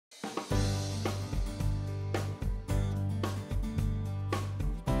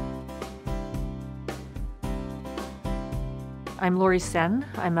I'm Laurie Sehn.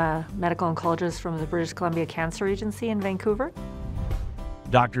 I'm a medical oncologist from the British Columbia Cancer Agency in Vancouver.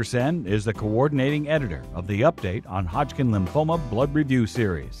 Dr. Sehn is the coordinating editor of the Update on Hodgkin Lymphoma Blood Review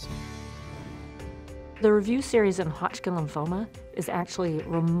Series. The review series on Hodgkin lymphoma is actually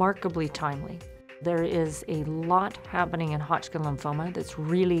remarkably timely. There is a lot happening in Hodgkin lymphoma that's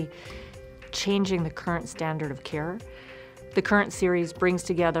really changing the current standard of care. The current series brings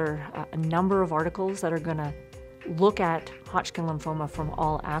together a number of articles that are going to look at Hodgkin lymphoma from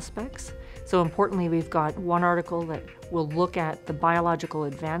all aspects. So importantly, we've got one article that will look at the biological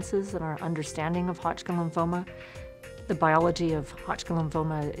advances in our understanding of Hodgkin lymphoma. The biology of Hodgkin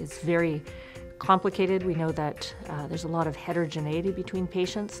lymphoma is very complicated. We know that there's a lot of heterogeneity between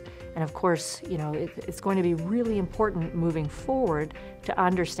patients. And of course, it's going to be really important moving forward to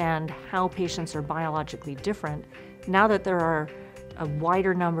understand how patients are biologically different. Now that there are a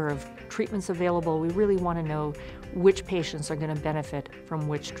wider number of treatments available, we really want to know which patients are going to benefit from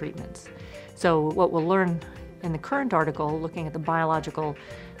which treatments. So what we'll learn in the current article, looking at the biological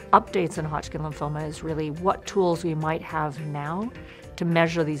updates in Hodgkin lymphoma, is really what tools we might have now to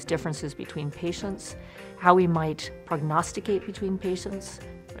measure these differences between patients, how we might prognosticate between patients,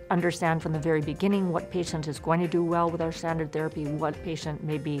 understand from the very beginning what patient is going to do well with our standard therapy, what patient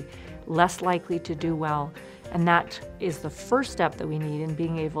may be less likely to do well. And that is the first step that we need in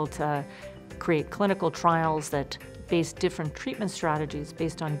being able to create clinical trials that base different treatment strategies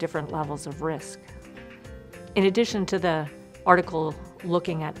based on different levels of risk. In addition to the article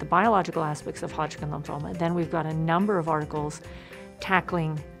looking at the biological aspects of Hodgkin lymphoma, then we've got a number of articles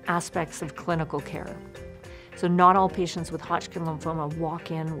tackling aspects of clinical care. So not all patients with Hodgkin lymphoma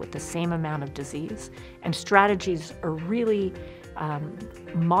walk in with the same amount of disease, and strategies are really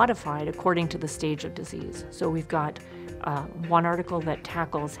modified according to the stage of disease. So we've got one article that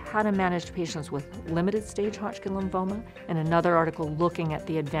tackles how to manage patients with limited stage Hodgkin lymphoma, and another article looking at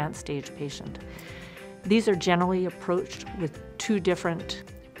the advanced stage patient. These are generally approached with two different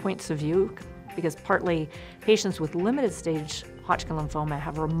points of view, because partly patients with limited stage Hodgkin lymphoma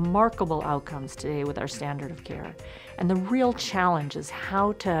have remarkable outcomes today with our standard of care. And the real challenge is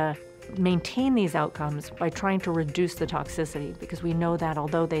how to maintain these outcomes by trying to reduce the toxicity, because we know that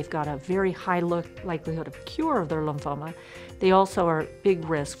although they've got a very high likelihood of cure of their lymphoma, they also are at big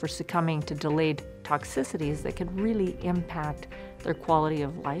risk for succumbing to delayed toxicities that can really impact their quality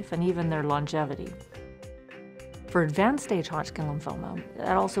of life and even their longevity. For advanced stage Hodgkin lymphoma,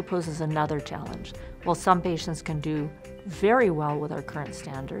 that also poses another challenge. While some patients can do very well with our current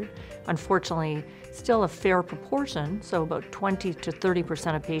standard, unfortunately, still a fair proportion, so about 20 to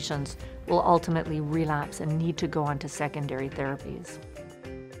 30% of patients will ultimately relapse and need to go on to secondary therapies.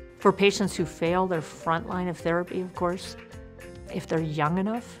 For patients who fail their front line of therapy, of course, if they're young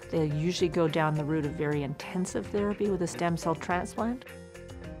enough, they'll usually go down the route of very intensive therapy with a stem cell transplant.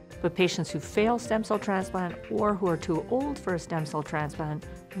 But patients who fail stem cell transplant or who are too old for a stem cell transplant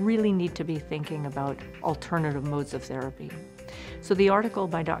really need to be thinking about alternative modes of therapy. So the article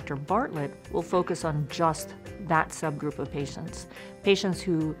by Dr. Bartlett will focus on just that subgroup of patients, patients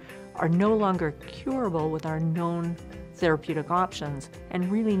who are no longer curable with our known therapeutic options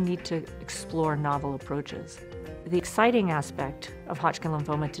and really need to explore novel approaches. The exciting aspect of Hodgkin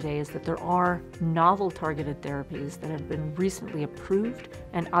lymphoma today is that there are novel targeted therapies that have been recently approved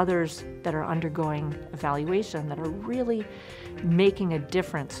and others that are undergoing evaluation that are really making a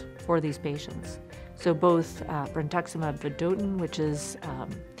difference for these patients. So both brentuximab vedotin, which is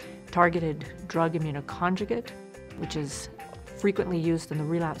targeted drug immunoconjugate, which is frequently used in the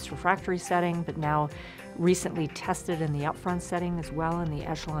relapsed refractory setting, but now recently tested in the upfront setting as well in the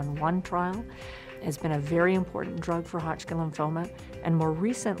Echelon-1 trial, has been a very important drug for Hodgkin lymphoma, and more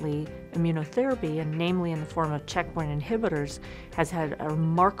recently, immunotherapy, and namely in the form of checkpoint inhibitors, has had a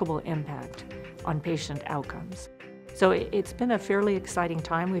remarkable impact on patient outcomes. So it's been a fairly exciting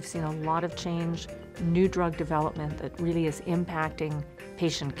time. We've seen a lot of change, new drug development that really is impacting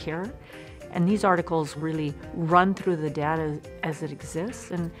patient care, and these articles really run through the data as it exists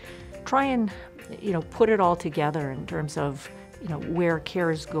and try and put it all together in terms of where care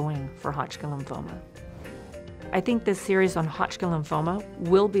is going for Hodgkin lymphoma. I think this series on Hodgkin lymphoma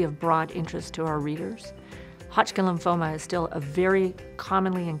will be of broad interest to our readers. Hodgkin lymphoma is still a very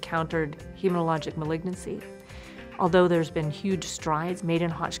commonly encountered hematologic malignancy. Although there's been huge strides made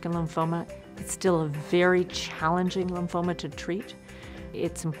in Hodgkin lymphoma, it's still a very challenging lymphoma to treat.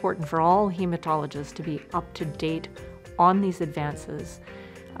 It's important for all hematologists to be up to date on these advances.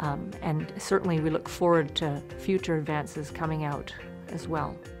 And certainly we look forward to future advances coming out as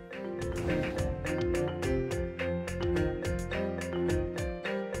well.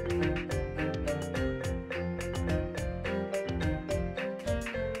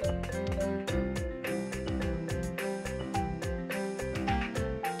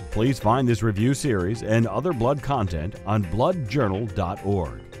 Please find this review series and other blood content on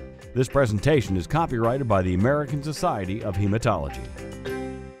bloodjournal.org. This presentation is copyrighted by the American Society of Hematology.